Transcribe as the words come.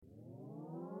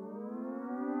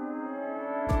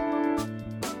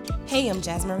Hey, I'm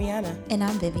Jazz Mariana. And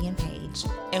I'm Vivian Page.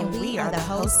 And we are the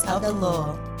hosts of The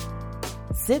Lure.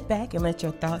 Sit back and let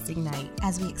your thoughts ignite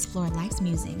as we explore life's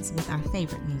musings with our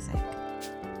favorite music.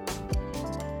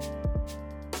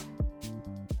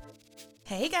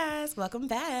 Hey guys, welcome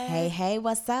back. Hey,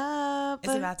 what's up?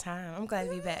 It's about time. I'm glad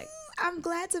to be back. I'm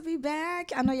glad to be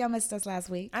back. I know y'all missed us last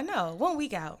week. I know. 1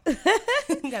 week out.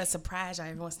 We got to surprise y'all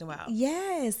every once in a while.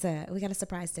 Yes. We got a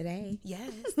surprise today.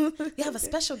 Yes. We have a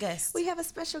special guest. We have a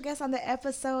special guest on the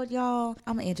episode, y'all.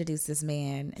 I'm going to introduce this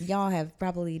man. Y'all have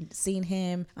probably seen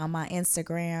him on my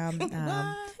Instagram.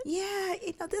 Yeah,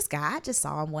 this guy, I just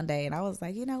saw him one day and I was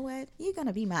like, you know what? You're going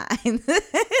to be mine.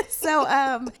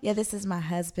 So, this is my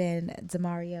husband,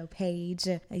 Demario Page.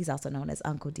 He's also known as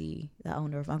Uncle D, the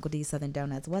owner of Uncle D Southern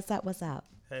Donuts. What's up?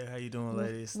 Hey, how you doing,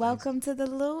 ladies? Welcome to the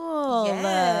Lure.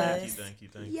 Yes. Thank you.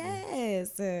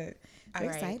 Yes. We're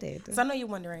excited. So I know you're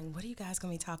wondering, what are you guys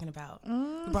going to be talking about?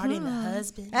 Mm-hmm. You brought in the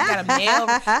husband. We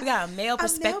got a male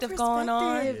perspective going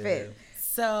on. Yeah.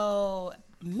 So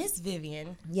Miss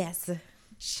Vivian. Yes.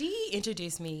 She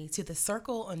introduced me to The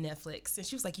Circle on Netflix, and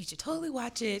she was like, you should totally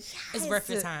watch it. It's worth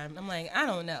your time. I'm like, I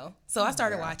don't know. So I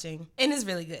started watching, and it's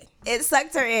really good. It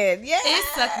sucked her in. Yeah. It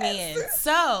sucked me in.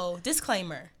 So,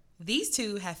 disclaimer, these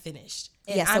two have finished.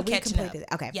 And so I'm we catching completed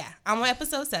up. it. Okay. Yeah, I'm on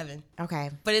episode 7. Okay.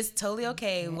 But it's totally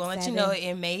okay. We'll let you know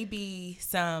it may be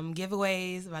some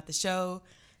giveaways about the show.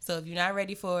 So if you're not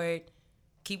ready for it,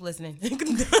 keep listening.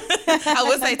 I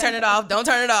would say turn it off. Don't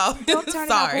turn it off. Don't turn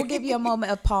it off. We'll give you a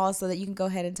moment of pause so that you can go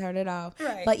ahead and turn it off.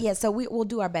 Right. But yeah, so we'll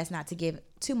do our best not to give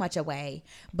too much away.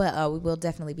 But we will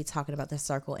definitely be talking about The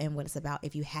Circle and what it's about.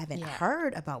 If you haven't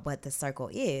heard about what The Circle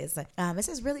is, it's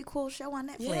this really cool show on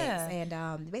Netflix. Yeah.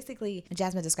 And basically,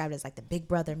 Jasmine described it as like the Big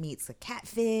Brother meets the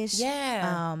Catfish.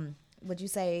 Yeah. Would you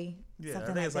say Yeah, something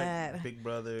I think like it's that? like Big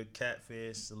Brother,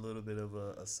 Catfish, a little bit of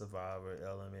a survivor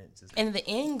element. And the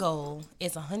end goal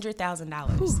is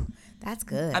 $100,000. That's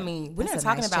good. I mean, we're not That's a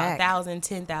talking nice about check. 1,000,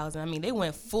 10,000. I mean, they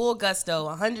went full gusto,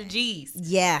 100 G's.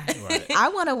 Yeah. Right. I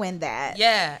want to win that.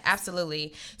 Yeah,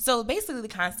 absolutely. So basically the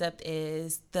concept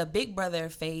is the Big Brother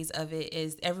phase of it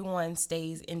is everyone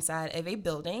stays inside of a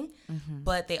building,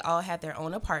 but they all have their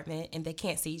own apartment and they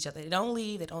can't see each other. They don't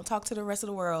leave. They don't talk to the rest of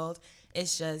the world.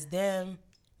 It's just them,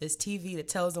 this TV that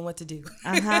tells them what to do.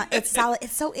 It's solid.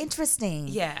 It's so interesting.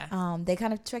 Yeah. They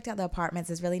kind of checked out the apartments.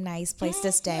 It's a really nice place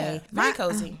to stay. Yeah, very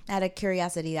cozy. Out of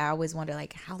curiosity, I always wonder,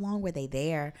 like, how long were they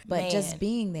there? But Man. just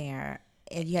being there,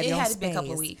 and you had your own had to space. be a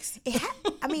couple of weeks.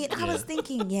 I was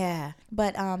thinking,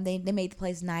 but they made the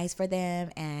place nice for them,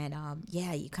 and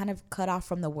you kind of cut off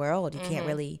from the world. You can't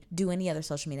really do any other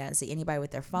social media. I don't see anybody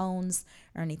with their phones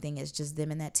or anything. It's just them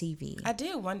and that TV. I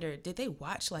did wonder, did they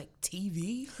watch like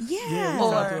TV? Yeah. we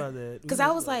talked about that. Because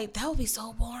I was like, that would be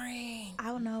so boring. I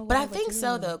don't know. But I what think would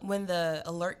so. do. When the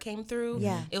alert came through,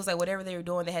 it was like whatever they were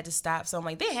doing, they had to stop. So I'm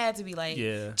like, they had to be like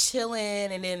chilling,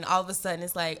 and then all of a sudden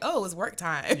it's like, oh, it's work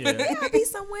time. Yeah, I'll be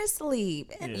somewhere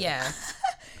asleep. Yeah.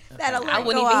 That alert I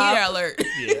wouldn't go even off. hear that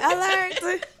alert.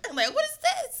 Alert. I'm like, what is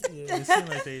this? Yeah, it seemed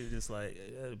like they just like,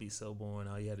 it'd be so boring.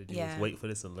 All you had to do was wait for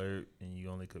this alert, and you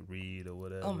only could read or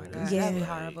whatever. Oh my God, Yeah. that'd be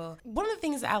horrible. One of the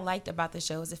things that I liked about the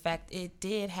show is the fact it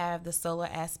did have the solo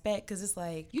aspect, because it's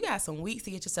like, you got some weeks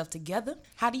to get yourself together.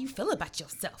 How do you feel about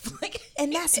yourself?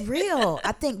 And that's real.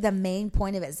 I think the main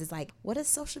point of it is like, what does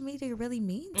social media really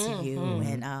mean to you?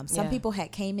 And some people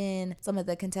had came in, some of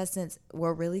the contestants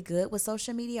were really good with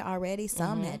social media already.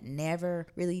 Some had never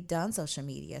really done social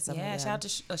media. Some of them, shout out to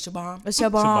Shabam.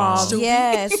 Shabam.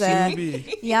 Yes.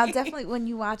 Shuby. Yeah, definitely when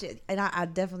you watch it, and I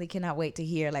definitely cannot wait to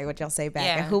hear like what y'all say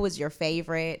back and who was your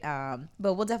favorite.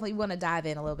 But we'll definitely want to dive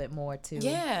in a little bit more to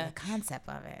the concept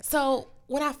of it. So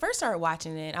when I first started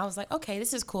watching it, I was like, okay,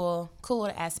 this is cool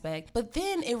little aspect. But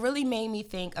then it really made me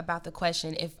think about the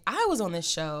question, if I was on this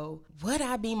show, would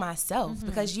I be myself?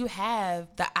 Because you have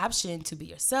the option to be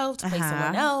yourself, to play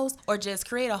someone else, or just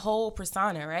create a whole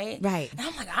persona, right? Right. And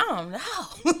I'm like, I don't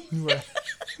know. Right.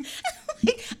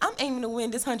 I'm aiming to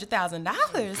win this $100,000.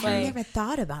 Like, I never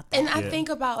thought about that. and I think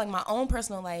about like my own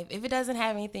personal life. If it doesn't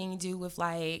have anything to do with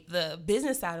like the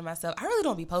business side of myself, I really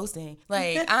don't be posting.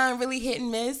 Like I'm really hit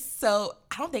and miss, so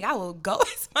I don't think I will go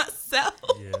as myself.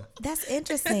 Yeah. That's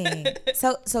interesting.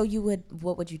 So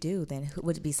what would you do then?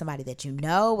 Would it be somebody that you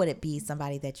know? Would it be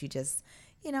somebody that you just,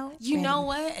 You know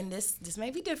what? And this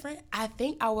may be different. I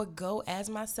think I would go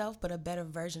as myself, but a better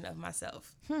version of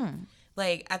myself.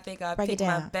 Like, I think I'll pick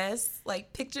my best,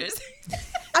 like, pictures.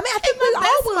 I mean, I think we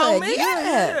all would. Moments.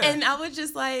 Yeah. And I would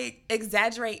just, like,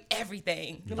 exaggerate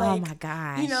everything. Like, oh, my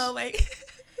gosh. You know, like...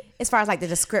 as far as like the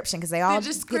description, because they all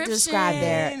get to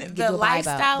describe the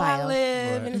lifestyle I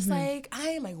live, right. and it's like I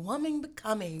am a woman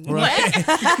becoming. Right.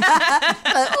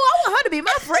 I want her to be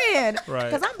my friend,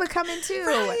 Right. because I'm becoming too.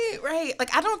 Right.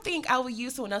 Like I don't think I would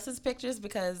use someone else's pictures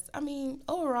because I mean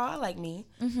overall I like me,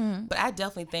 but I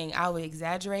definitely think I would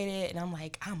exaggerate it, and I'm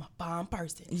like I'm a bomb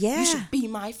person. Yeah. You should be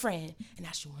my friend, and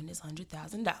I should win this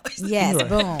 $100,000. Yes, Right.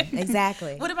 boom,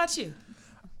 exactly. What about you?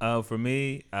 For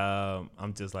me,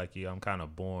 I'm just like you. I'm kind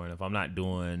of boring. If I'm not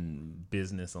doing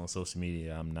business on social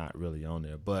media, I'm not really on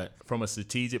there. But from a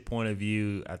strategic point of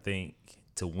view, I think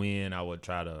to win, I would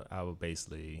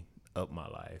basically up my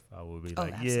life. I would be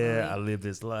like, absolutely. yeah, I live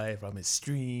this life. I'm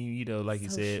extreme, like you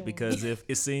said, because if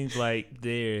it seems like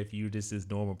if you're just this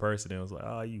normal person, it was like,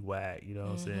 oh, you whack, you know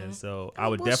what I'm saying? So I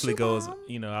would definitely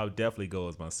go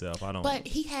as myself. I don't. But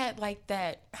he had like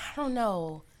that. I don't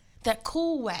know. That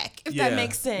cool whack, if Yeah. that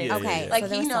makes sense. Yeah, Okay, yeah. Like, so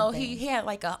there was something. he had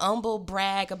like a humble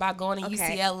brag about going to Okay.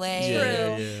 UCLA.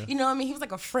 Yeah, yeah. You know what I mean? He was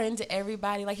like a friend to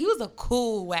everybody. Like, he was a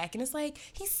cool whack. And it's like,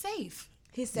 he's safe.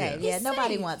 He's safe. Yeah. Yeah, He's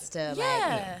nobody safe. wants to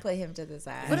Yeah. like put him to the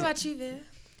side. What about you, Viv?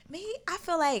 Me? I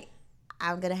feel like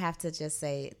I'm gonna have to just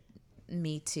say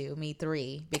me too, me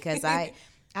three, because I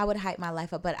would hype my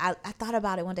life up. But I thought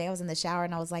about it one day. I was in the shower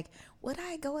and I was like, would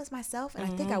I go as myself? And I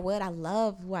think I would. I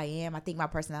love who I am. I think my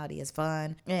personality is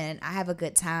fun and I have a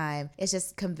good time. It's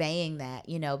just conveying that,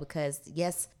 because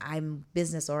yes, I'm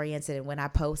business oriented, and when I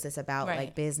post, it's about Right.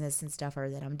 like business and stuff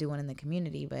or that I'm doing in the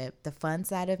community. But the fun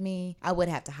side of me, I would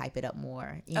have to hype it up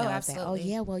more. You know, and say, oh absolutely.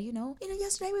 yeah, well,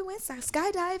 yesterday we went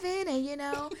skydiving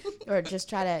and or just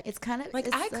try to. It's kind of Like,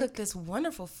 I cooked this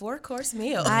wonderful 4-course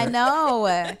meal. I know,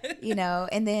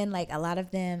 and then like a lot of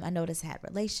them I noticed had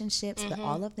relationships, but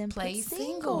all of them Play played single.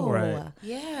 single. Right.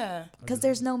 Yeah. Because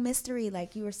there's no mystery,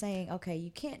 like you were saying. Okay,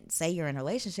 you can't say you're in a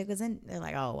relationship because then they're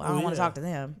like, oh, I don't want to yeah. talk to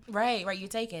them. Right. You're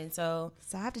taken. So,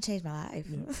 So I have to change my life.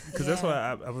 Because that's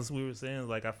why we were saying,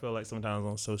 like, I feel like sometimes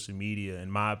on social media,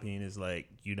 in my opinion, is like,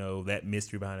 that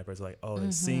mystery behind the person, like, oh,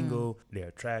 they're single, they're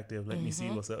attractive, let me see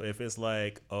what's up. If it's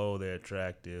like, oh, they're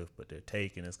attractive, but they're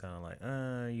taken, it's kind of like,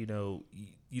 you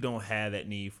don't have that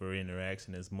need for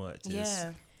interaction as much.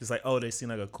 Yeah. It's like, oh, they seem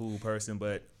like a cool person,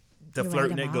 but the You write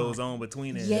flirting them that goes off. on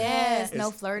between it. Yes, no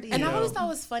It's- flirting. and I always thought it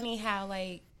was funny how,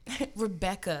 like,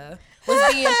 Rebecca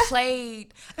was being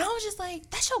played. And I was just like,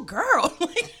 that's your girl.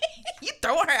 Like, you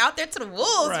throwing her out there to the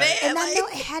wolves, Right. man. And I Like, know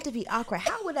it had to be awkward.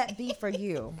 How would that be for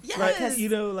you? Yes.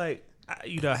 Like,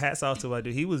 hats off to my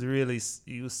dude. He was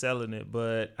selling it,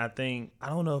 but I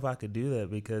don't know if I could do that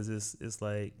because it's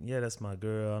like, yeah, that's my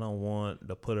girl. I don't want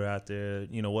to put her out there.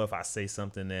 What if I say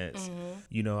something that's,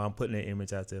 I'm putting an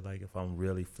image out there, like if I'm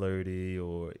really flirty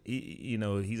or,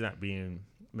 he's not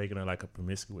making her like a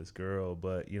promiscuous girl,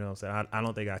 but you know what I'm saying? I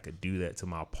don't think I could do that to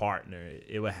my partner.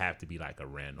 It would have to be like a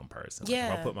random person. Like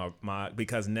Yeah. if I put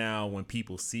because now when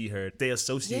people see her, they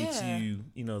associate Yeah. you,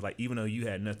 like even though you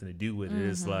had nothing to do with it,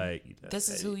 it's like this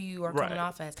is who you are Right. coming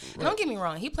off as. And don't get me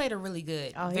wrong, he played her really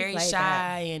good. Oh, he Very played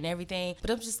shy and everything.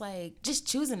 But I'm just like, just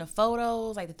choosing the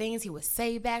photos, like the things he would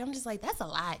say back. I'm just like, that's a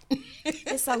lot.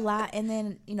 It's a lot. And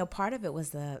then, part of it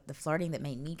was the flirting that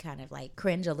made me kind of like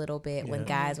cringe a little bit when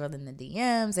guys were in the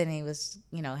DMs and he was,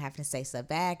 having to say stuff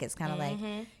back. It's kind of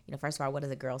like, first of all, what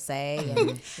does a girl say?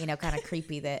 And, kind of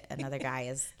creepy that another guy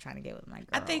is trying to get with my girl.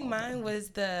 I think mine was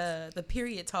the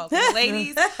period talk with the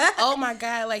ladies. Oh my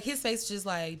God, like his face was just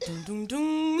like doom doom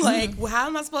doom. Like, well, how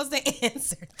am I supposed to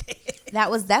answer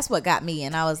this? That's what got me,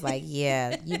 and I was like,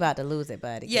 yeah, you about to lose it,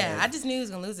 buddy. Yeah, I just knew he was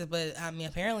gonna lose it, but I mean,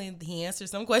 apparently he answered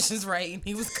some questions right, and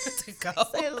he was good to go.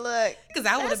 Look, Because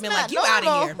I would have that's been not like, "You out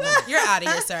of normal." here! You're out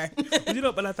of here, sir."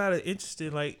 But I thought it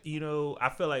interesting. Like, I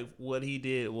feel like what he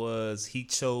did was he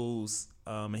chose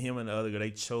him and the other girl.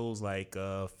 They chose like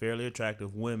fairly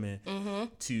attractive women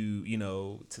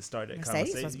to start that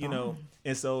Mercedes was conversation. bomb.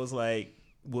 And so it's like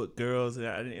with girls,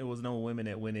 it was no women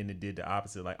that went in and did the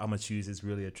opposite. Like, I'm gonna choose this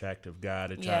really attractive guy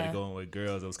to try to go in with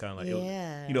girls. It was kind of like,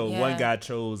 Yeah. one guy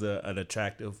chose a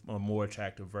more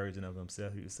attractive version of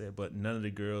himself. He said, but none of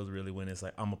the girls really went. It's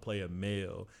like, I'm gonna play a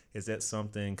male. Is that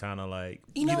something kind of like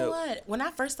You know what? When I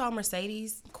first saw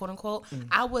Mercedes, quote unquote,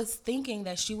 I was thinking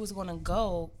that she was gonna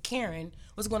go. Karen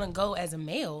was gonna go as a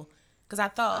male. Because I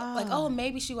thought, like, oh,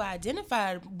 maybe she would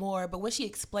identify more. But when she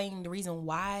explained the reason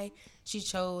why she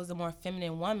chose a more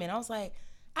feminine woman, I was like,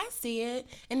 I see it.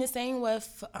 And the same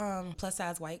with plus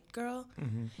size white girl.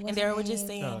 And they were just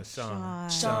saying,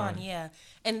 Sean, yeah.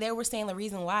 And they were saying the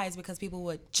reason why is because people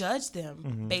would judge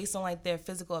them based on like their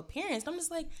physical appearance. And I'm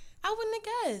just like, I wouldn't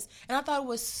have guessed. And I thought it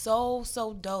was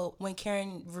so dope when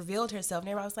Karen revealed herself. And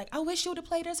everybody was like, I wish she would have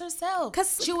played as herself.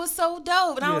 Because she was so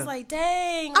dope. And I was like,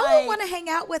 dang. I would want to hang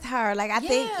out with her. Like, I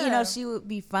think, you know, she would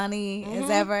be funny as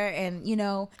ever. And, you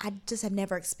know, I just have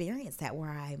never experienced that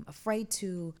where I'm afraid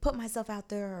to put myself out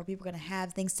there or people are going to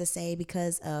have things to say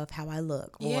because of how I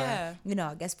look. Or, you know,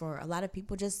 I guess for a lot of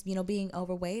people just, you know, being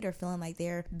overweight or feeling like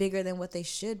they're bigger than what they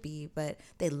should be, but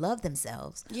they love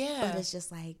themselves. But it's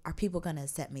just like, are people going to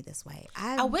accept me this way?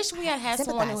 I wish we had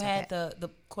someone who had the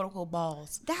quote unquote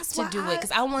balls to do it,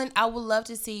 because I would love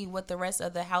to see what the rest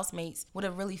of the housemates would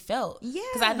have really felt.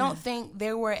 Because I don't think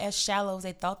they were as shallow as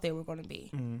they thought they were going to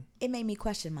be. It made me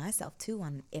question myself too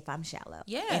on if I'm shallow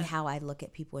and how I look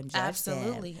at people and judge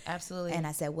them. Absolutely. And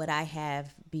I said, would I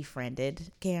have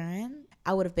befriended Karen?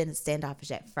 I would have been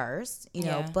standoffish at first, you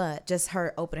know, but just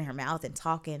her opening her mouth and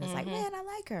talking, it's like, man, I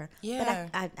like her. But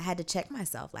I had to check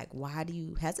myself, like, why do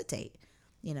you hesitate?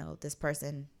 You know, this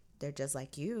person, they're just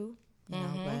like you know,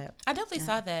 but I definitely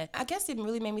saw that. I guess it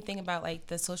really made me think about like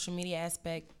the social media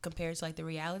aspect compared to like the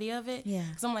reality of it.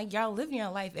 Because I'm like, y'all living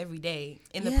your life every day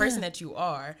in the person that you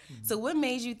are. So what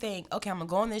made you think, okay, I'm going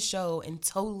to go on this show and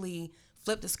totally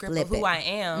flip the script of who I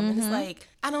am? And it's like,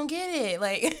 I don't get it.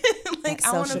 Like I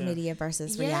social media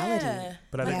versus reality.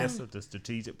 But I think that's what the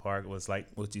strategic part was, like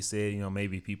what you said, you know,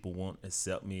 maybe people won't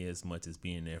accept me as much as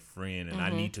being their friend, and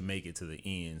I need to make it to the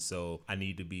end. So I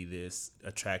need to be this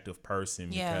attractive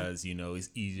person because, you know, it's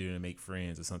easier to make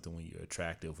friends or something when you're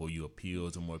attractive or you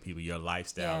appeal to more people. Your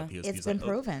lifestyle appeals to people. It's been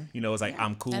proven. You know, it's like,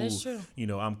 I'm cool. That is true. You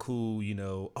know, I'm cool, you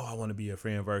know, I want to be a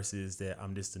friend versus that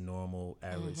I'm just a normal,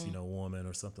 average, you know, woman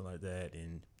or something like that.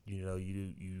 And, you know,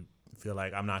 you feel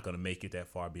like I'm not going to make it that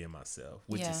far being myself,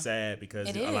 which is sad because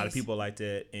a lot of people like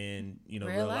that in, you know,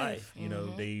 real life. You know,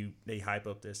 they hype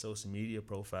up their social media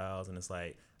profiles, and it's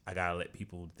like, I gotta let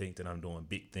people think that I'm doing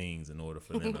big things in order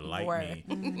for them to like me.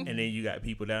 And then you got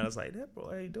people down, it's like, that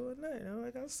boy ain't doing nothing. I'm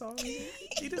like, I'm sorry.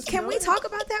 Can we talk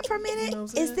about that for a minute? You know,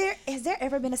 has there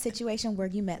ever been a situation where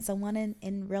you met someone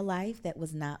in real life that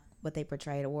was not what they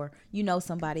portrayed, or you know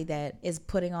somebody that is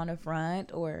putting on a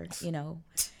front, or, you know?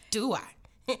 Do I?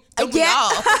 Don't we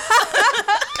all?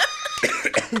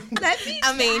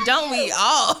 I mean, don't we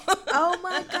all? Oh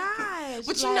my gosh.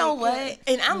 But you know what?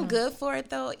 And I'm good for it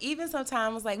though. Even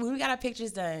sometimes, like when we got our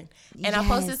pictures done, and I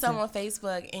posted some on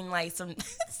Facebook, and like some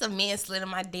man slid in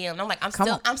my DM. And I'm like,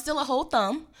 I'm still a whole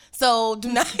thumb. So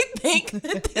do not think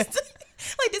that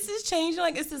this is changing.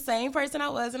 Like, it's the same person I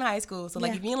was in high school. So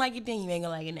like, if you didn't like it then, you ain't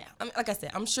gonna like it now. I mean, like I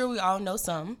said, I'm sure we all know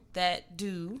some that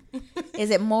do. Is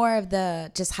it more of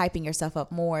the just hyping yourself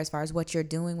up more as far as what you're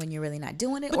doing when you're really not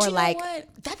doing it? But or you know like what?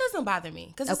 That doesn't bother me,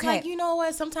 because it's like, you know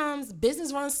what, sometimes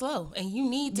business runs slow and you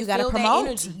need to feel that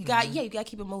energy. You got to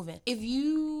keep it moving. If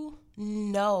you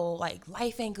know, like,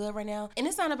 life ain't good right now, and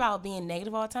it's not about being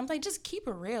negative all the time, like, just keep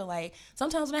it real. Like,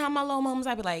 sometimes when I have my low moments,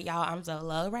 I be like, y'all, I'm so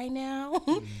low right now.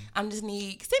 I'm just send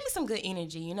me some good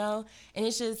energy, you know. And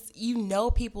it's just, you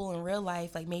know, people in real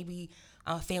life, like maybe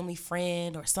a family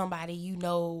friend or somebody you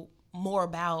know more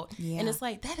about, and it's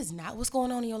like, that is not what's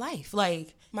going on in your life.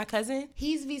 Like my cousin,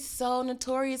 he's be so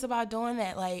notorious about doing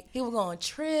that. Like, he would go on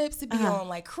trips, he'd be on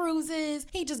like cruises,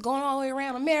 he just going all the way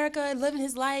around America living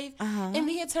his life, and then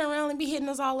he'd turn around and be hitting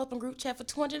us all up in group chat for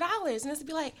 $200, and it's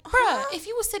be like, bruh, if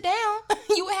you would sit down,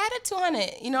 you would have it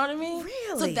 200. You know what I mean?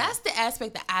 Really? So that's the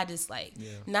aspect that I dislike.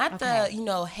 Not the, you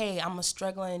know, hey, I'm a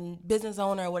struggling business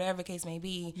owner or whatever the case may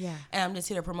be, and I'm just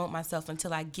here to promote myself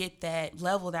until I get that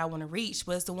level that I want to reach.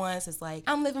 But it's the ones that's like,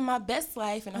 I'm living my best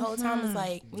life, and the whole time it's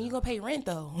like, when you gonna pay rent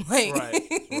though? Like,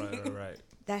 right.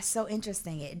 That's so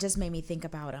interesting. It just made me think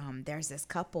about there's this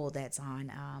couple that's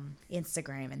on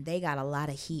Instagram, and they got a lot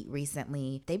of heat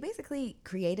recently. They basically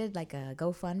created like a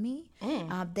GoFundMe.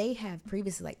 They have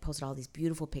previously like posted all these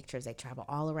beautiful pictures. They travel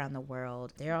all around the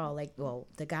world. They're all like, well,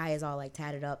 the guy is all like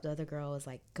tatted up. The other girl is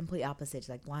like complete opposite. She's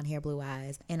like blonde hair, blue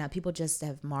eyes. And people just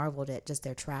have marveled at just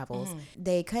their travels.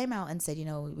 They came out and said, you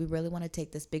know, we really want to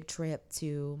take this big trip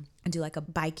to do like a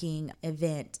biking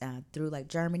event through like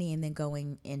Germany, and then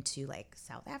going into like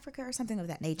South Africa or something of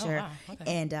that nature.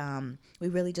 And we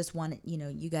really just wanted, you know,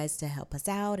 you guys to help us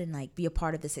out and like be a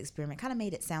part of this experiment. Kind of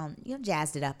made it sound, you know,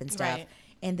 jazzed it up and stuff.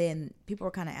 And then people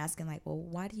were kind of asking like, well,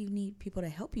 why do you need people to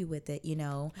help you with it, you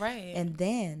know? And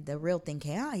then the real thing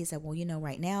came out. He said, well, you know,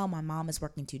 right now my mom is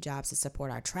working 2 jobs to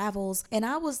support our travels. And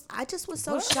I just was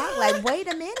so shocked. Like, wait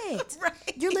a minute.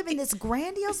 You're living this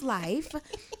grandiose life,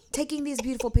 taking these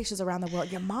beautiful pictures around the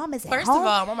world. Your mom is at home. First of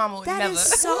all, my mama would never. That is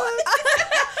so...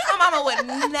 My mama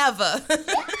would never.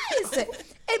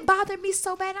 it bothered me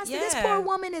so bad. I said, this poor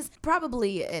woman is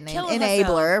probably an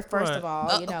enabler, first of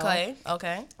all.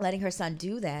 Okay. Letting her son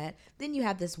do that. Then you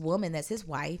have this woman that's his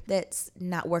wife that's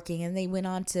not working, and they went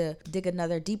on to dig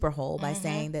another deeper hole by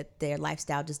saying that their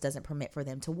lifestyle just doesn't permit for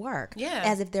them to work. Yeah.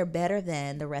 As if they're better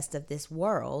than the rest of this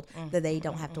world, that they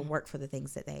don't have to work for the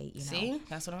things that they, See,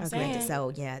 that's what I'm saying.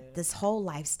 So this whole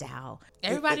lifestyle.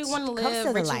 Everybody want to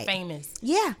live rich and famous.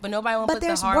 Yeah. But nobody want to put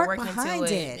the hard work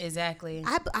into it. Exactly.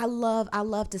 I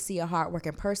love to see a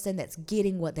hardworking person that's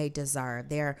getting what they deserve.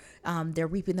 They're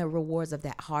reaping the rewards of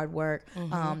that hard work,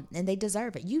 and they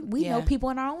deserve it. We know people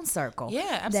in our own circle,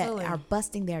 absolutely, that are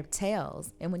busting their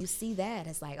tails, and when you see that,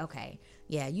 it's like, okay,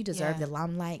 you deserve the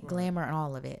limelight, glamour, and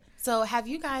all of it. So, have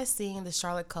you guys seen the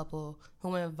Charlotte couple who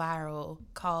went viral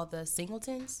called the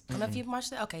Singletons? I don't know if you've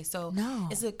watched that. Okay, so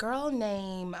it's a girl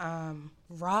named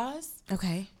Roz.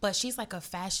 Okay. But she's like a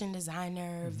fashion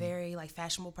designer, very like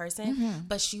fashionable person.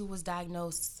 But she was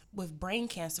diagnosed with brain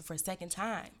cancer for a second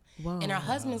time. Whoa. And her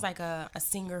husband's like a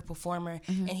singer, performer,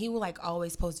 and he would like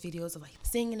always post videos of like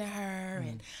singing to her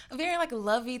and a very like a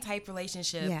lovey type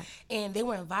relationship. Yeah. And they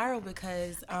went viral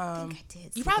because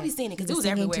you probably seen it because it was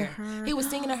everywhere. He was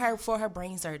singing to her for her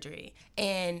brain surgery,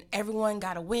 and everyone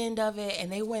got a wind of it,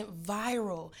 and they went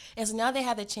viral. And so now they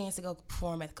had the chance to go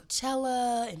perform at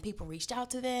Coachella, and people reached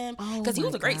out to them because he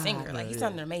was a great singer. Like he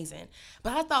sounded amazing.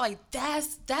 But I thought like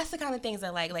that's the kind of things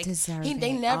that like they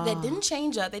didn't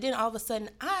change up. They didn't all of a sudden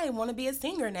I want to be a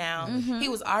singer now. He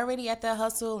was already at that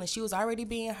hustle, and she was already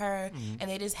being her, and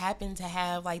they just happened to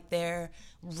have like their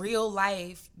real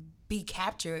life be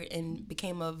captured and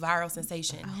became a viral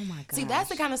sensation. Oh my god! See, that's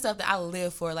the kind of stuff that I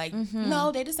live for. Like,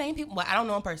 no, they're the same people. Well, I don't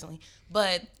know them personally,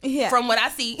 but from what I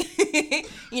see,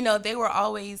 they were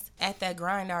always at that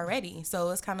grind already. So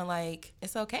it's kind of like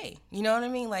it's okay. You know what I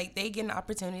mean? Like they get an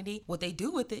opportunity. What they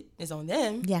do with it is on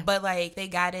them. Yeah. But like they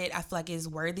got it. I feel like it's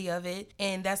worthy of it,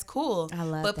 and that's cool. I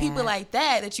love But that. people like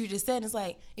that you just said, it's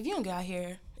like if you don't get out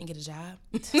here and get a job,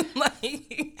 like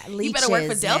you better work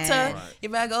for Delta. Right. You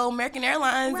better go American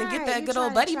Airlines and get that good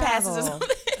old buddy passes or something.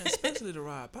 Especially to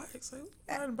ride bikes. Like,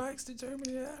 riding bikes to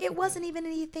Germany. It wasn't even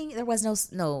anything. There was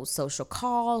no social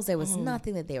calls. There was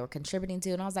nothing that they were contributing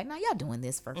to. And I was like, no, y'all doing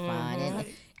this for fun.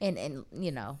 And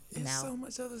There's now so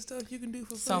much other stuff you can do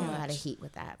for fun. So much. A lot of heat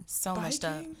with that. So much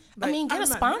stuff. Like, I mean, get a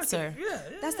sponsor.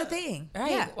 That's the thing.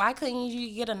 Right. Yeah. Why couldn't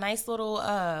you get a nice little,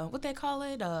 what they call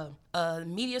it? A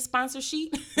media sponsor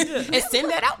sheet and send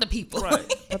that out to people.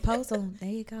 Right. Proposal. There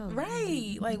you go.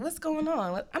 Right. Like, what's going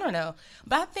on? I don't know.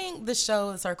 But I think the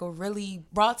show, The Circle, really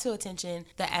brought to attention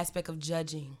the aspect of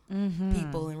judging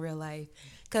people in real life.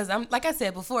 Because like I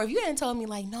said before, if you hadn't told me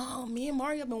like, no, me and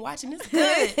Mario have been watching this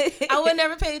good, I would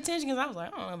never pay attention because I was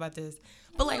like, I don't know about this.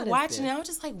 But like watching it, I was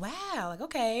just like, wow, like,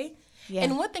 okay. Yeah.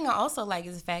 And one thing I also like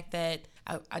is the fact that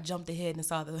I jumped ahead and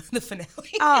saw the finale.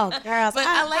 Oh, girls. But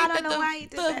I don't know why you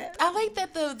did that. I like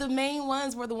that the main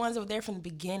ones were the ones that were there from the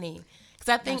beginning.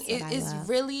 Because I think it is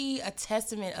really a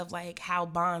testament of like how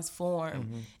bonds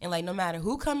form. And like no matter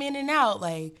who come in and out,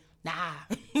 like, nah,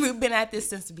 we've been at this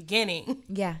since the beginning.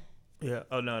 Yeah. Yeah.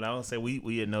 Oh no, and I would say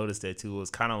we had noticed that too. It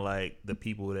was kind of like the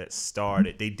people that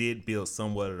started. They did build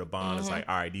somewhat of the bond. It's like,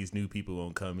 all right, these new people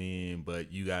gonna come in,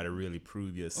 but you got to really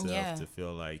prove yourself to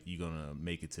feel like you're gonna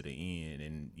make it to the end.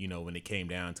 And when it came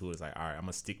down to it, it's like, all right, I'm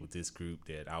gonna stick with this group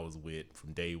that I was with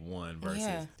from day one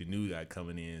versus the new guy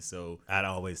coming in. So I'd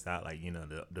always thought like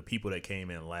the people that came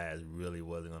in last really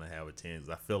wasn't gonna have a chance.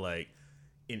 I feel like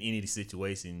in any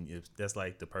situation, if that's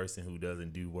like the person who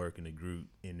doesn't do work in the group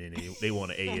and then they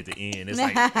want to A at the end. It's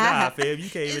like, nah, fam, you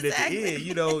came in at the end.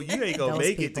 You ain't gonna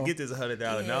make it to get this $100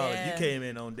 knowledge. You came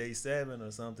in on day 7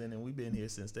 or something, and we've been here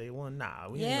since day 1. Nah,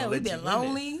 we ain't gonna let you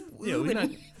lonely. We're not.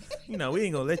 We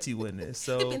ain't gonna let you win this.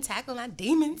 So we've been tackling our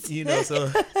demons. So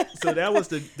that was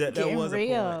that was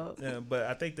real. a point. Yeah, but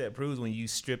I think that proves when you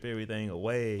strip everything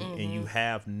away and you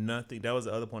have nothing. That was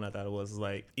the other point I thought it was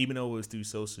like, even though it was through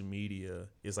social media,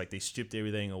 it's like they stripped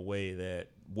everything away that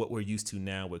what we're used to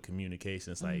now with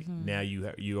communication. It's like now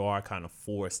you are kind of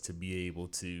forced to be able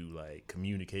to like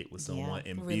communicate with someone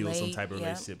and build some type of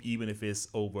relationship, even if it's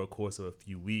over a course of a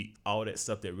few weeks. All that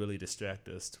stuff that really distract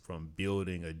us from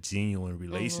building a genuine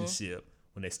relationship.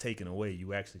 When it's taken away,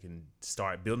 you actually can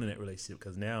start building that relationship,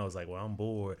 because now it's like, well, I'm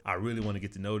bored. I really want to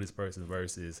get to know this person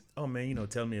versus, oh man,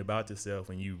 tell me about yourself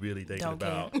when you really thinking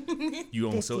about you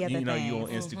on you on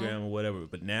Instagram or whatever.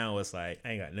 But now it's like,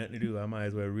 I ain't got nothing to do. I might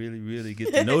as well really, really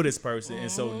get to know this person.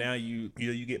 And so now you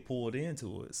get pulled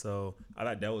into it. So I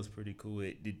thought that was pretty cool.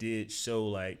 It did show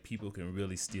like people can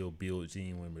really still build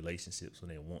genuine relationships when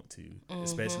they want to,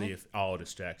 especially if all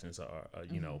distractions are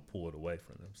pulled away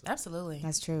from them. So. Absolutely,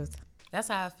 that's truth. That's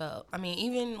how I felt. I mean,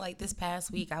 even like this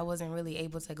past week, I wasn't really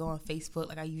able to go on Facebook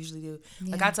like I usually do.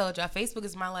 Yeah. Like I told y'all, Facebook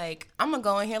is my like, I'm gonna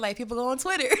go in here like people go on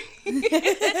Twitter.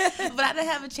 But I didn't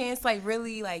have a chance to like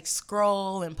really like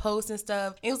scroll and post and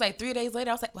stuff. It was like 3 days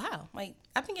later, I was like, wow, like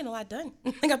I've been getting a lot done.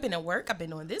 Like I've been at work, I've been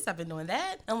doing this, I've been doing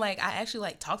that. And like I actually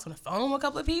like talked on the phone with a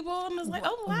couple of people. And I was like,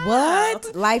 oh wow.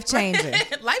 What? Life changing.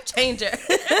 Life changer.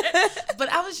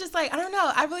 But I was just like, I don't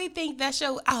know. I really think that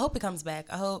show, I hope it comes back.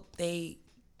 I hope they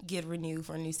get renewed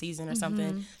for a new season or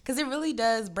something, because it really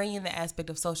does bring in the aspect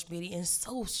of social media and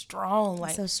so strong.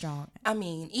 Like So strong. I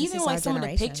mean, even is like our some of the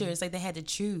generation. pictures, like they had to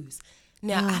choose.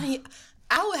 Now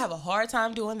I would have a hard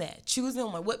time doing that, choosing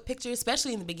like what picture,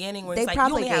 especially in the beginning where They it's like you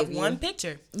probably only have gave you- one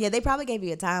picture. Yeah, they probably gave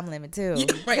you a time limit too.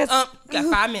 Right, got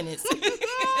 5 minutes.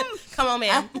 Come on,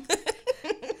 man.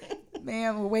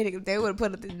 Man, we're waiting. They would have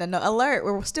put an alert.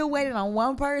 We're still waiting on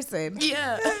one person.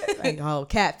 Yeah. Like, oh,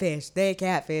 catfish. They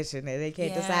catfishing and they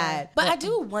can't decide. But I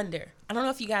do wonder. I don't know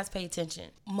if you guys pay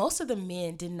attention. Most of the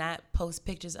men did not post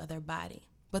pictures of their body,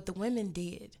 but the women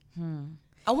did.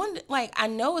 I wonder, like, I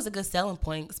know it's a good selling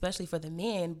point, especially for the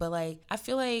men, but like, I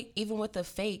feel like even with the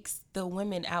fakes, the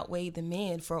women outweighed the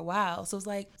men for a while. So it's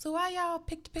like, so why y'all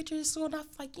pick the pictures showing off,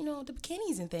 like, you know, the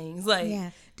bikinis and things? Like,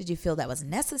 Yeah. Did you feel that was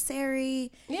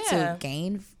necessary Yeah. to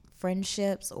gain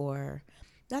friendships, or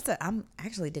I'm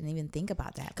actually didn't even think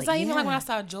about that. because But I even like when yeah. I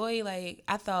saw Joy, like,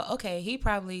 I thought, okay, he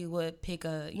probably would pick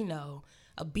a, you know,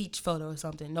 a beach photo or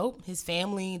something. Nope, his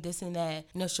family, this and that.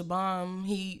 You know, Shabam,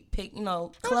 he picked, you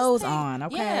know, Clothes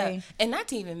honestly, on, okay. Yeah. And not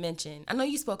to even mention, I know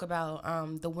you spoke about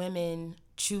the women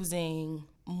choosing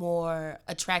more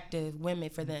attractive women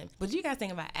for them, but you guys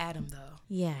think about Adam though,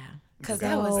 Yeah. because Forgot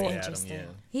that was about Adam, interesting. yeah.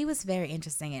 He was very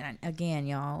interesting. And again,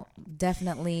 y'all,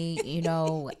 definitely, you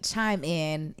know, chime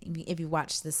in if you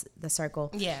watch The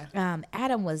Circle. Yeah.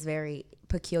 Adam was very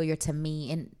peculiar to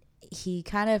me. And he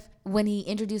kind of, when he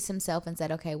introduced himself and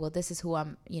said, okay, well, this is who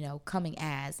I'm, you know, coming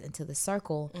as into the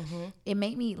circle, it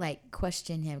made me like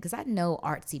question him, because I know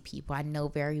artsy people. I know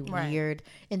very Right. weird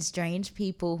and strange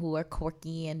people who are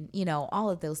quirky and, you know, all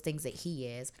of those things that he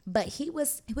is. But he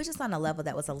was just on a level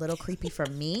that was a little creepy for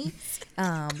me,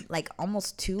 like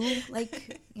almost too,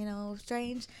 like, you know,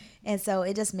 strange. And so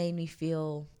it just made me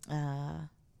feel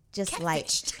just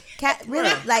Catfished. like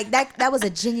really like that was a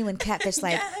genuine catfish.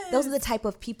 Like those are the type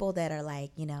of people that are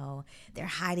like, you know, they're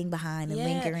hiding behind and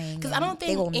lingering, because I and don't they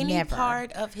think will any never.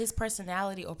 part of his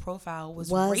personality or profile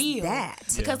was real. that.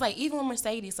 Because like even with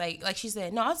Mercedes, like she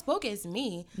said, no, I spoke as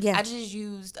me. Yeah. I just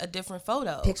used a different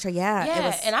photo Picture, yeah, it yeah.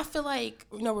 was- And I feel like,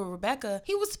 you know, with Rebecca,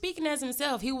 he was speaking as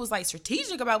himself. He was like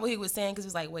strategic about what he was saying, because he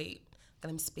was like, wait,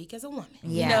 let me speak as a woman,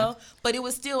 Yeah. you know. But it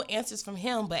was still answers from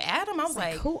him. But Adam, I was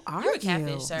like, who are you're a you?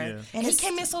 catfish, sir. Yeah. And And he it's-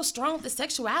 came in so strong with the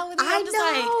sexuality. I I'm just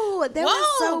know like, that whoa,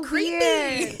 was so creepy.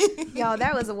 weird. Y'all,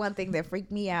 that was the one thing that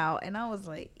freaked me out, and I was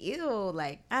like, ew,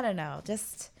 like I don't know,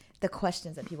 just the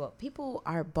questions that people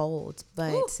are bold,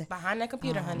 but Ooh, behind that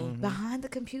computer, honey. behind the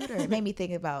computer, it made me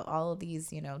think about all of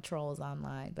these, you know, trolls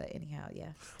online. But anyhow, yeah,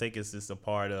 I think it's just a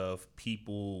part of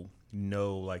people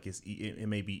know, like it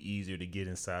may be easier to get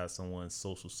inside someone's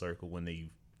social circle when they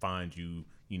find you,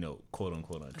 you know, quote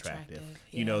unquote attractive. Attractive,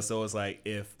 You know, yeah. so it's like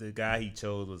if the guy he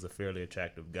chose was a fairly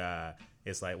attractive guy,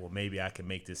 it's like, well, maybe I can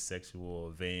make this sexual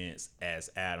advance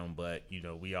as Adam, but you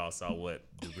know, we all saw what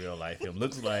the real life him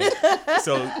looks like.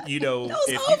 So, you know,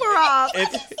 overall,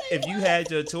 if you had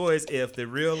your choice, if the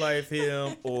real life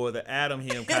him or the Adam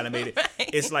him kind of made it,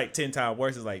 it's like 10 times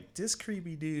worse. It's like, this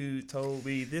creepy dude told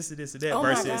me this and this and that, Oh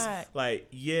my versus God. like,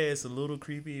 yeah, it's a little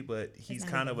creepy, but he's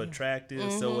not kind of even real.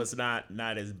 attractive, so it's not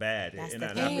as bad. that's and the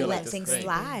I thing. feel You like let that's things the thing.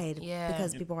 slide Yeah.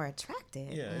 because people are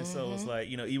attracted. Yeah, and so it's like,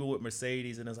 you know, even with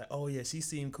Mercedes, and it's like, oh yeah, she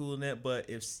seemed cool in that, but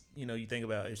if you know, you think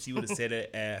about if she would have said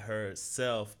it at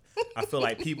herself, I feel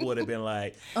like people would have been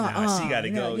like, nah, she got to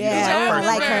go. yeah, you know, I that don't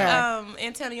like person- her.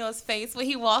 Antonio's face when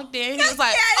he walked in, he was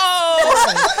like,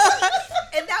 oh.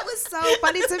 And that was so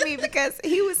funny to me, because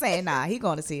he was saying, nah, he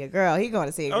going to see a girl. He going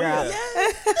to see a Oh, girl.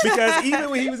 yeah. Because even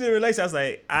when he was in a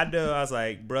relationship, I was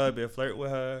like, bruh, been flirting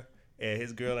with her, and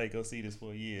his girl ain't go see this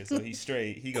for a year, so he's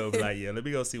straight. He gonna be like, yeah, let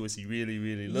me go see what she really,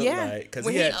 really look Yeah. like. Because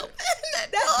When he he had, opened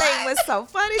That that thing was so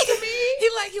funny to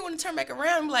me. he want to turn back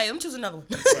around. I'm like, I'm choosing another one.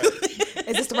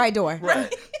 Is this the right door?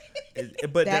 right.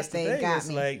 But That that's the thing thing. got It's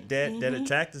me. like that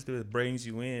attractive that brings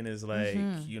you in is like,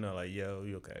 you know, like, yo,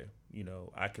 you okay? You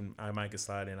know, I might get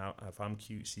slide in. If I'm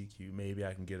cute, she cute. Maybe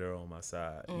I can get her on my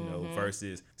side. You know,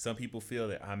 versus some people feel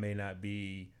that I may not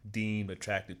be deemed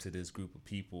attractive to this group of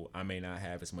people. I may not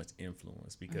have as much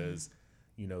influence because,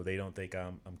 you know, they don't think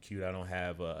I'm cute. I don't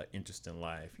have a interesting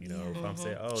life. You know, if I'm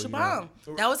saying, oh, Shabam.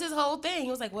 That was his whole thing.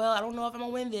 He was like, well, I don't know if I'm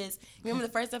gonna win this. Remember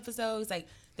the first episode? He's like,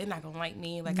 they're not gonna like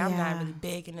me. Like I'm not really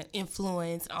big in the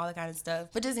influence and all that kind of stuff.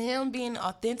 But just him being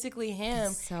authentically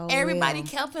him, so everybody real.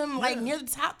 kept him like near the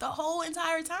top the whole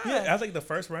entire time. Yeah, I think the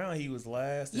first round he was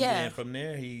last, and then from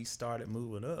there he started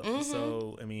moving up.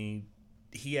 So I mean,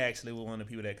 he actually was one of the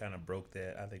people that kind of broke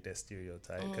that. I think that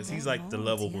stereotype because he's like the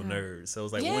lovable nerd. So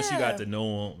it's like once you got to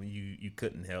know him, you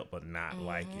couldn't help but not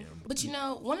like him. But you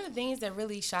know, one of the things that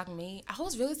really shocked me, I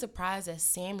was really surprised that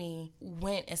Sammy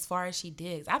went as far as she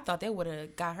did. I thought they would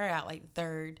have got her out like the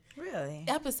third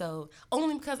episode,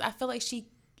 only because I feel like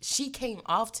she came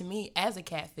off to me as a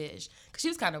catfish because she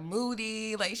was kind of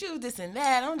moody, like she was this and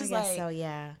that. I'm just like, so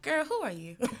yeah, girl, who are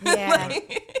you? Yeah.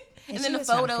 And then the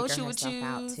photo she would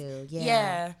choose.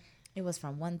 Yeah. It was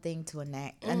from one thing to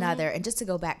another. And just to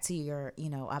go back to your,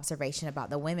 observation about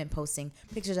the women posting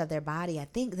pictures of their body, I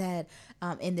think that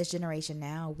in this generation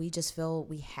now, we just feel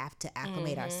we have to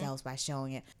acclimate ourselves by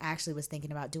showing it. I actually was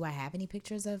thinking about, do I have any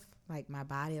pictures of like my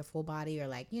body or full body or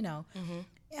like,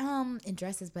 in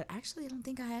dresses? But actually, I don't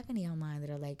think I have any online that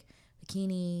are like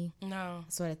bikini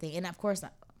sort of thing. And of course,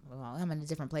 well, I'm in a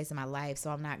different place in my life, so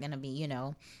I'm not going to be,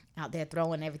 out there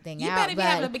throwing everything out. You better be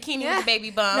having a bikini with a baby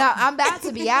bump. No, I'm about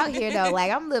to be out here, though.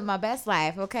 Like, I'm living my best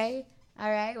life, okay? All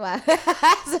right? Well,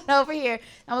 so over here,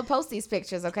 I'm going to post these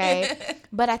pictures, okay?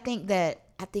 But I think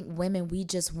women, we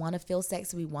just want to feel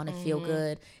sexy. We want to feel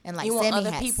good. And like Sammy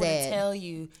had said, to tell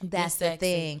you that's the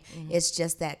thing. It's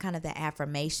just that kind of the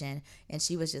affirmation. And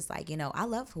she was just like, I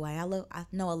love who I am. I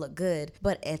know I look good.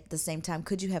 But at the same time,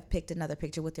 could you have picked another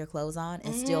picture with your clothes on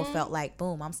and still felt like,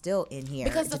 boom, I'm still in here?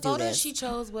 Because the photos she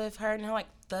chose with her and her like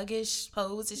thuggish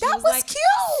pose, and she that was was like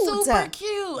cute, super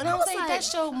cute. And I was like, that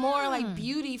showed more like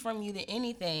beauty from you than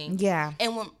anything. Yeah.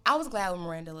 And when I was glad when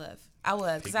Miranda left. I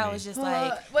was, because I was just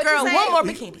like, what'd girl, you say? one more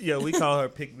bikini. Yeah, we call her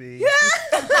Pick Me.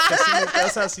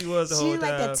 That's how she was the whole She time.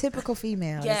 like that typical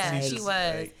female. Yeah, like, she was.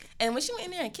 like- And when she went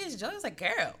in there and kissed Joe, I was like,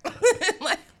 girl.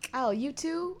 like, oh, you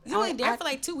too? you only there for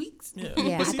like 2 weeks. Yeah,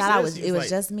 Yeah, But I she thought said it was like-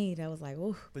 just me that was like,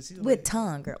 ooh, But she was with like-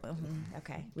 tongue, girl.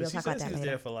 Okay, we'll But she talk said about she that was later.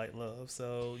 there for like love,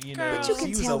 so Girl. But you she can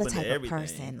was tell the open to type of everything.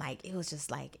 person. Like, it was just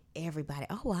like everybody.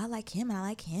 Oh, well, I like him and I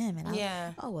like him. And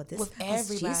Yeah. oh, well, this With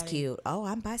she's everybody. cute. Oh,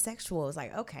 I'm bisexual. It's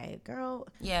like, okay, girl.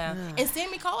 Yeah. And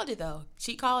Sammy called it, though.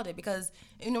 She called it because,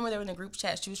 when they were in the group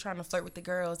chat, she was trying to flirt with the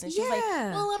girls. And she was like,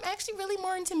 Yeah. well, I'm actually really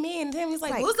more into men. And Tammy's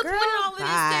like, Like, what's the girl, point of all of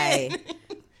bye. this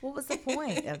then? What was the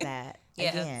point of that? Yeah,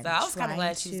 Again, so I was kinda trying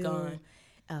glad she was to,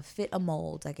 gone. Fit a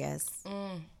mold, I guess.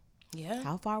 Yeah.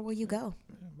 How far will you go?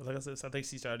 But like I said, I think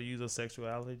she started to use her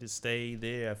sexuality to stay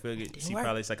there. I feel like she work.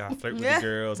 probably like, I flirt with the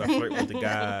girls, I flirt with the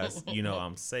guys.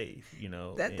 I'm safe.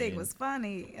 That thing and- was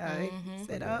funny.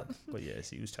 Set up. But yeah,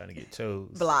 she was trying to get chose.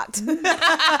 Blocked.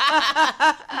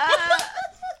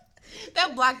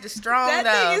 That blocked is strong, That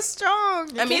though. thing is strong.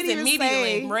 You I mean, can't it's even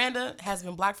immediately. say. Miranda has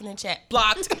been blocked from the chat.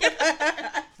 Blocked.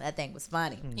 That thing was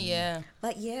funny. Yeah.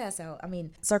 But yeah, so I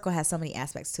mean, Circle has so many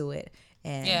aspects to it,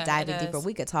 and Yeah, it diving does. deeper,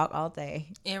 we could talk all day.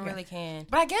 It really can.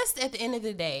 But I guess at the end of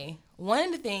the day, one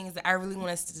of the things that I really want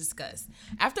us to discuss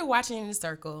after watching The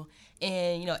Circle,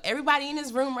 and everybody in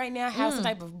this room right now has some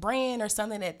type of brand or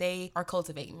something that they are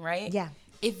cultivating, right? Yeah.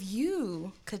 If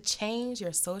you could change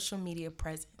your social media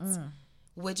presence,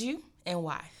 would you, and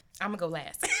why? I'm gonna go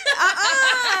last.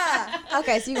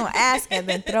 Okay, so you're gonna ask and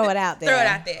then throw it out there. Throw it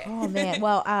out there. Oh man.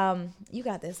 Well, you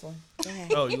got this one. Go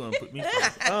ahead. Oh, you want to put me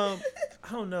first? I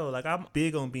don't know. Like, I'm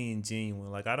big on being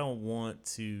genuine. Like, I don't want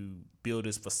to build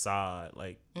this facade.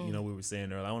 Like, we were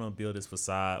saying earlier, I want to build this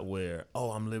facade where,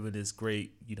 I'm living this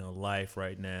great, life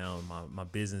right now. My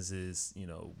business is,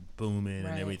 booming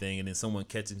and everything. And then someone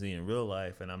catches me in real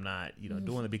life and I'm not,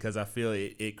 doing it because I feel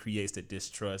it creates the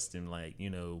distrust and like,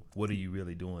 what are you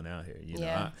really doing out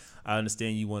here? I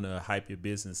understand you want to hype your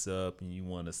business up and you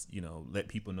want to, let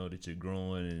people know that you're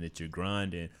growing and that you're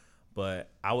grinding. But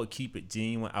I would keep it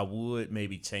genuine. I would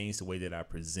maybe change the way that I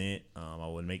present. I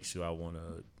would make sure I want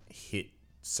to hit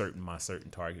my certain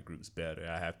target groups better.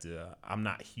 I have to. I'm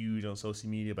not huge on social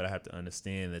media, but I have to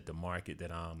understand that the market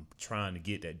that I'm trying to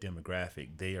get, that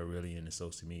demographic, they are really into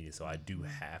social media. So I do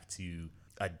have to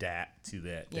adapt to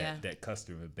that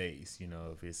customer base.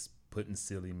 If it's putting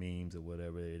silly memes or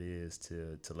whatever it is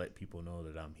to let people know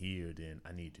that I'm here, then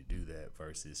I need to do that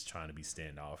versus trying to be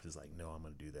standoffish. It's like, no, I'm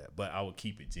going to do that. But I would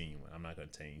keep it genuine. I'm not going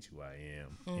to change who I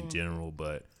am in general,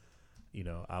 but,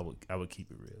 I would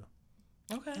keep it real.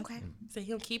 Okay. So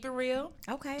he'll keep it real.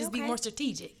 Okay. Just be more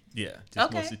strategic. Yeah,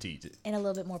 just more Okay. strategic. And a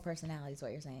little bit more personality is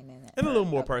what you're saying, isn't it? And a little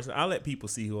more personal. I'll let people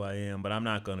see who I am, but I'm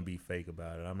not going to be fake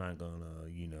about it. I'm not going to,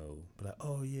 be like,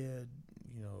 oh, yeah,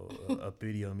 a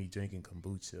video of me drinking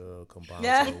kombucha, kombucha,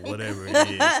 Yeah. whatever it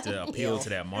is to appeal to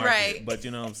that market. Right. But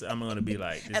you know what I'm saying? I'm going to be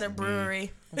like, this At a is me.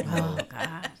 brewery Oh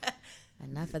God.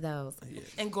 Enough of those.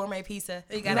 and gourmet pizza.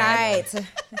 You gotta Right.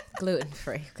 Gluten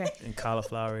free. Okay. And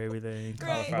cauliflower everything. Right.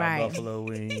 Cauliflower Right. buffalo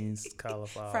wings,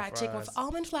 cauliflower fried chicken with fries.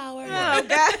 almond flour. Oh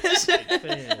gosh.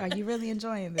 Man. Are you really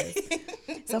enjoying this?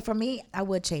 So for me, I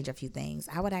would change a few things.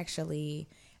 I would actually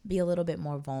be a little bit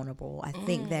more vulnerable. I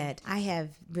think that I have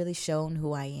really shown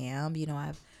who I am.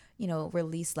 I've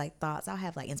released like thoughts. I'll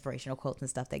have like inspirational quotes and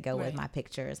stuff that go with Right. my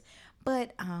pictures,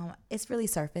 but it's really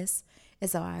surface. And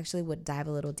so I actually would dive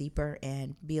a little deeper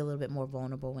and be a little bit more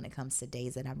vulnerable when it comes to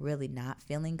days that I'm really not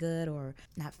feeling good or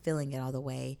not feeling it all the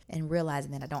way, and realizing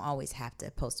that I don't always have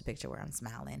to post a picture where I'm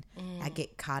smiling. I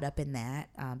get caught up in that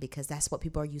because that's what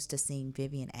people are used to seeing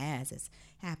Vivian as. It's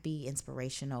happy,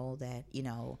 inspirational, that,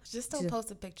 Just don't post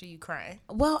a picture you crying.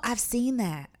 well, I've seen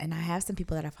that, and I have some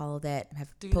people that I follow that have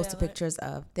Do posted that, like- pictures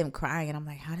of them crying, and I'm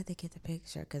like, how did they get the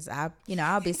picture? Because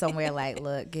I'll be somewhere like,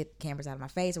 look, get cameras out of my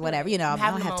face or whatever. I Have don't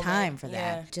the have moment. time for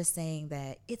Yeah. that. Just saying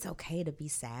that it's okay to be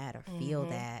sad or feel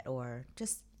that, or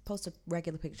just post a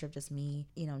regular picture of just me,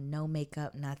 no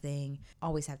makeup, nothing.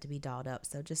 Always have to be dolled up.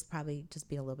 So just probably just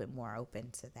be a little bit more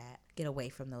open to that. Get away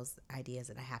from those ideas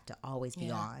that I have to always be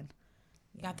Yeah. on.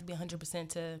 You have to be 100%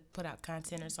 to put out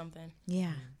content or something.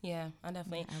 Yeah, Yeah, I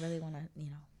definitely. I really want to,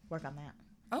 work on that.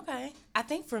 Okay. I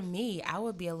think for me, I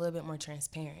would be a little bit more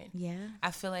transparent. Yeah.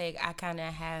 I feel like I kind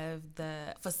of have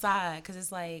the facade because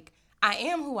it's like I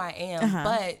am who I am,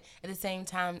 but at the same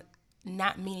time,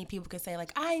 not many people can say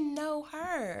like I know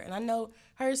her and I know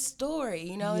her story.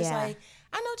 It's Yeah. like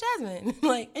I know Jasmine,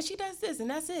 like, and she does this and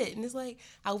that's it. And it's like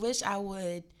I wish I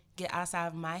would get outside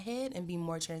of my head and be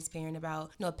more transparent about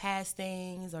past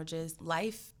things or just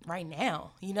life right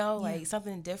now, like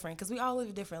something different, because we all live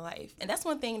a different life. And that's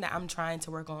one thing that I'm trying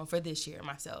to work on for this year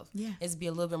myself, is be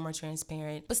a little bit more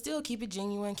transparent, but still keep it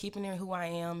genuine, keeping it who I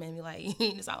am, and be like,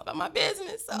 it's all about my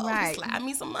business, so Right. slide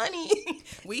me some money.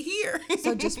 We here.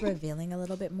 So just revealing a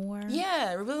little bit more.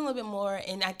 Yeah, revealing a little bit more,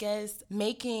 and I guess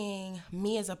making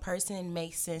me as a person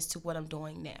make sense to what I'm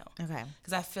doing now. Okay.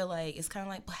 Because I feel like it's kind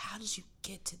of like, but how did you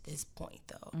get to this point,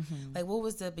 though? Mm-hmm. Like, what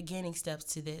was the beginning steps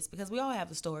to this? Because we all have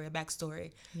a story, a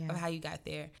backstory of how you got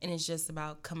there. And it's just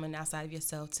about coming outside of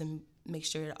yourself to make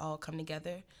sure it all come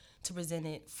together to present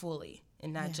it fully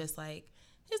and not just like,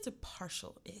 it's a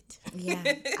partial it. Yeah.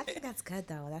 I think that's good,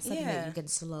 though. That's something that Yeah. you can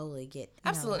slowly get.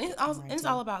 Absolutely. more It's into.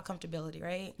 all about comfortability,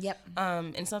 right? Yep.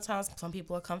 And sometimes some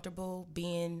people are comfortable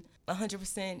being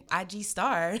 100% IG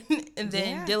star and then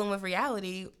Yeah. dealing with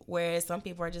reality, whereas some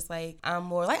people are just like, I'm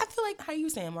more like, I feel like, how you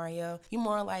saying, Mario? You're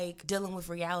more like dealing with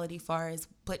reality far as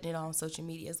putting it on social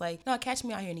media. It's like, no, catch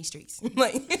me out here in these streets.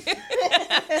 Like,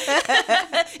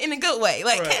 in a good way.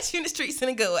 Like, Right. catch you in the streets in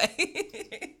a good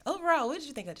way. Overall, what did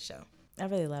you think of the show? I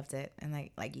really loved it. And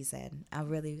like you said, I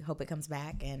really hope it comes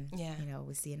back and, Yeah.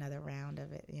 we see another round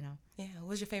of it, Yeah,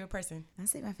 what's your favorite person? I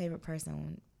say my favorite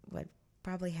person would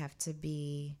probably have to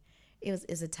be,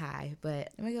 it's a tie, but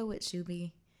I'm going to go with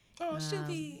Shubi. Oh,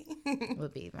 Shubi.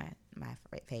 Would be my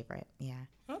favorite. Yeah.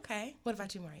 Okay. What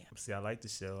about you, Mario? See, I like the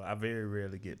show. I very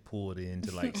rarely get pulled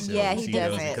into like shows. Yeah, he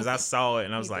doesn't. Because I saw it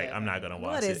and I was He like, doesn't. I'm not gonna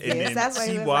watch What it. is And this? then That's what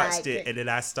he she was watched like. it, and then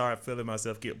I started feeling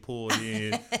myself get pulled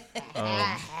in. So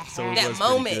it That was pretty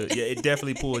moment. good. Yeah, it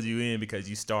definitely pulls you in because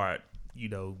you start,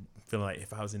 feeling like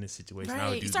if I was in this situation, I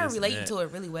would Right. do You start this and relating that. to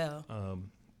it really well.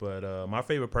 But my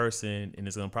favorite person, and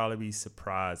it's gonna probably be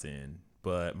surprising,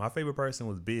 but my favorite person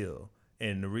was Bill.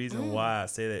 And the reason why I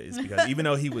say that is because even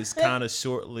though he was kind of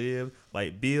short lived,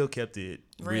 like Bill kept it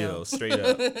real, straight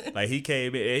up. Like he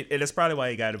came in, and that's probably why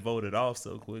he got voted off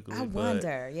so quickly. I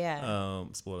wonder, yeah.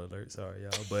 Spoiler alert, sorry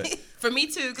y'all, but For me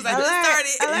too, because I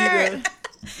just started. Alert.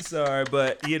 sorry,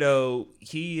 but he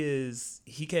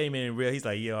came in real. He's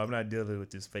like, yo, I'm not dealing with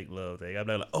this fake love thing. I'm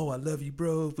not like, oh, I love you,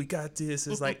 bro. We got this.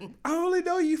 It's like, I only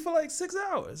know you for like 6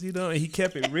 hours, And he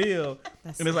kept it real.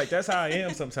 And it's like, that's how I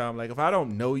am sometimes. Like, if I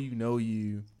don't know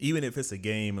you, even if it's a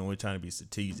game and we're trying to be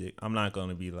strategic, I'm not going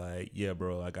to be like, yeah,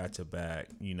 bro, I got your back.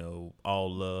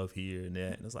 All love here and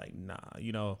that. And it's like, nah,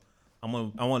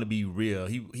 I want to be real.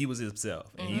 He was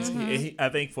himself. And I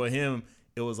think for him,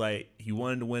 it was like he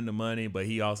wanted to win the money, but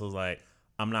he also was like,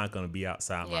 I'm not going to be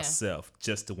outside myself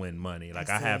just to win money. Like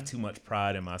I have too much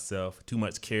pride in myself, too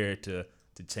much character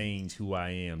to change who I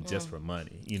am just for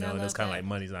money. And love it's kind of that. like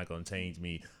money's not going to change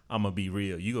me. I'm going to be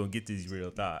real. You're going to get these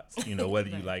real thoughts, whether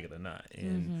you like it or not.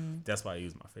 And that's why he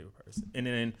was my favorite person. And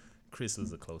then Chris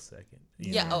was a close second.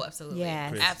 Yeah. Oh, absolutely.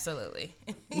 Yes. Absolutely.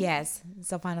 Yes.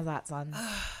 So final thoughts on.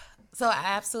 So I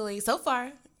absolutely, so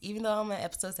far, even though I'm on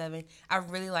episode 7, I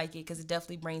really like it because it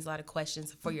definitely brings a lot of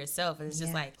questions for yourself. And it's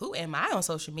just like, who am I on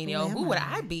social media? Or who would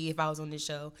I be if I was on this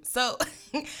show? So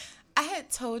I had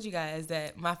told you guys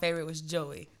that my favorite was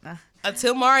Joey.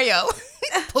 Until Mario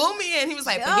pulled me in. He was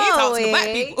like, but he ain't talking to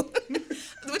black people.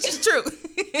 Which is true.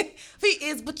 He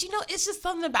is. But, it's just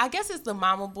something about, I guess it's the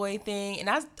mama boy thing. And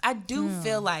I do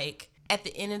feel like at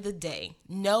the end of the day,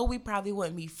 no, we probably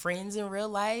wouldn't be friends in real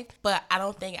life, but I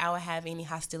don't think I would have any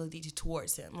hostility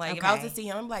towards him. Like, if I was to see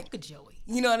him, I'm like, good Joey.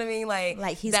 You know what I mean?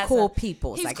 Like he's cool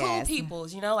peoples, I guess. He's cool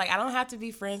peoples, Like, I don't have to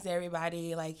be friends with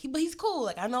everybody. Like, but he's cool.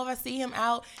 Like, I know if I see him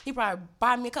out, he probably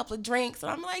buy me a couple of drinks,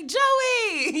 and I'm like,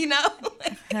 Joey,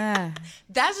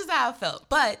 That's just how I felt.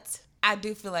 But I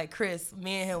do feel like Chris,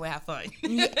 me and him would have fun.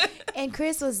 And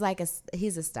Chris was like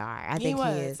he's a star. I think he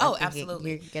is. Oh,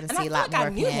 absolutely. You're gonna see a lot more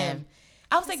of him.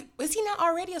 I was like, is he not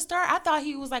already a star? I thought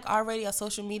he was like already a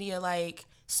social media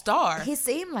star. He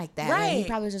seemed like that. Right. He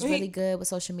probably was just really good with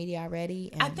social media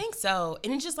already. I think so.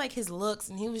 And it's just like his looks,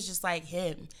 and he was just like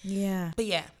him. Yeah. But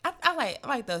yeah, I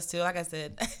like those two. Like I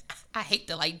said, I hate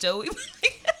to like Joey.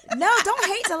 No, don't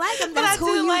hate to like him. That's but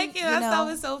I do like it. I thought it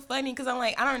know. was so funny because I'm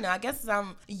like, I don't know. I guess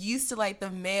I'm used to like the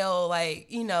male,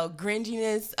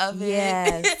 gringiness of it.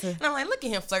 Yes. And I'm like, look at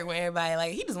him flirting with everybody.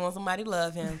 Like, he just wants somebody to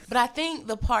love him. But I think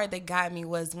the part that got me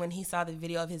was when he saw the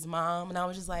video of his mom, and I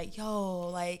was just like, yo,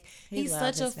 like, he's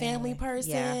such a family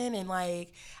person. Yeah. And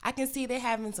like, I can see they're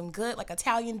having some good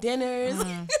Italian dinners,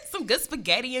 some good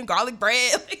spaghetti and garlic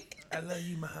bread. I love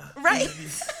you, Ma. Right.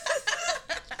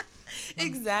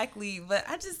 Exactly, but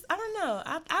I don't know.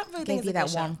 I really think Gave it's you a that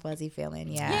good warm show. fuzzy feeling,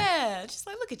 yeah. Yeah, just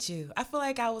like, look at you. I feel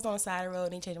like I was on the side of the road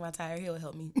and he changed my tire. He'll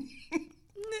help me.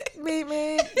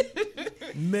 Maybe.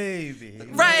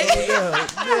 Right.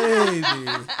 Maybe.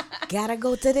 Gotta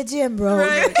go to the gym, bro.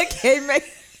 Right. Can't make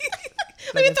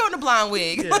Let me throw in the blonde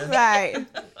wig. Yeah. right.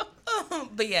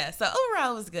 But yeah, so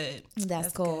overall it was good.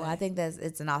 That's cool. good. I think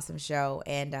it's an awesome show,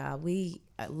 and we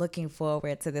are looking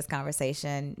forward to this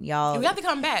conversation, y'all. We have to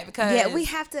come back because we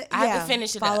have to. I have to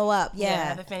finish it follow up. up. I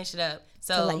have to finish it up.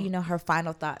 So to let you know her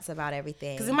final thoughts about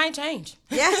everything. because it might change.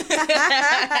 Yeah.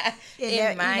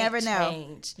 It might you never know.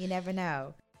 change. You never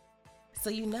know. So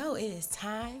it is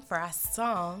time for our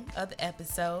song of the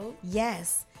episode.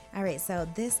 Yes. All right, so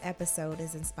this episode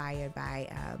is inspired by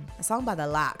a song by The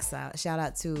Lox. Shout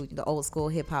out to the old school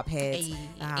hip hop heads.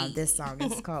 Hey. This song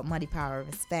is called Money, Power,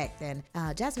 Respect. And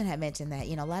Jasmine had mentioned that,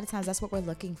 a lot of times that's what we're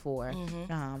looking for.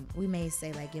 We may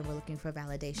say we're looking for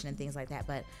validation and things like that,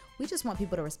 but we just want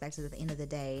people to respect us at the end of the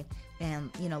day and,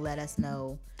 let us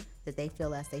know that they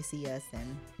feel us, they see us,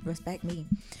 and respect me.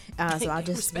 So I'll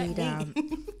just read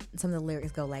some of the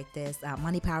lyrics go like this.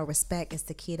 Money, power, respect is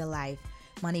the key to life.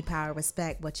 Money, power,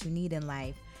 respect, what you need in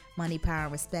life. Money, power,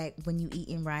 and respect when you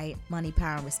eating right. Money,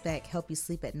 power, and respect help you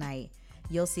sleep at night.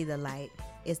 You'll see the light.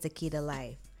 It's the key to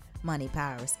life. Money,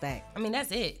 power, respect. I mean,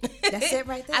 that's it. That's it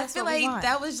right there. I That's feel what we like want.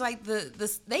 that was like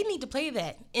the they need to play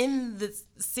that in the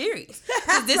series.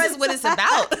 'Cause this is what it's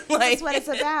about. That's what it's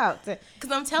about.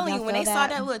 Because I'm telling Y'all you, when they feel saw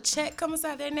that? that little check come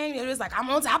inside their name, it was like, I'm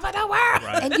on top of the world.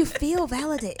 Right. And you feel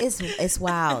validated. It's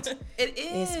wild. It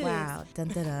is. It's wild. Dun,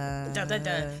 dun, dun. Dun, dun,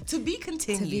 dun. To be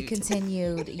continued. To be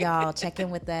continued. Y'all, check in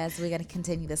with us. We're going to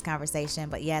continue this conversation.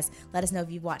 But yes, let us know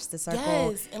if you've watched The Circle.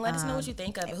 Yes, and let us know what you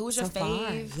think of it. Who was your so far.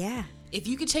 fave? Yeah. If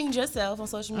you could change yourself on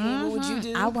social media, what would you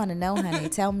do? I want to know, honey.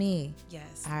 Tell me.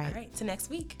 Yes. All right. All right. Till next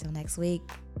week. Till next week.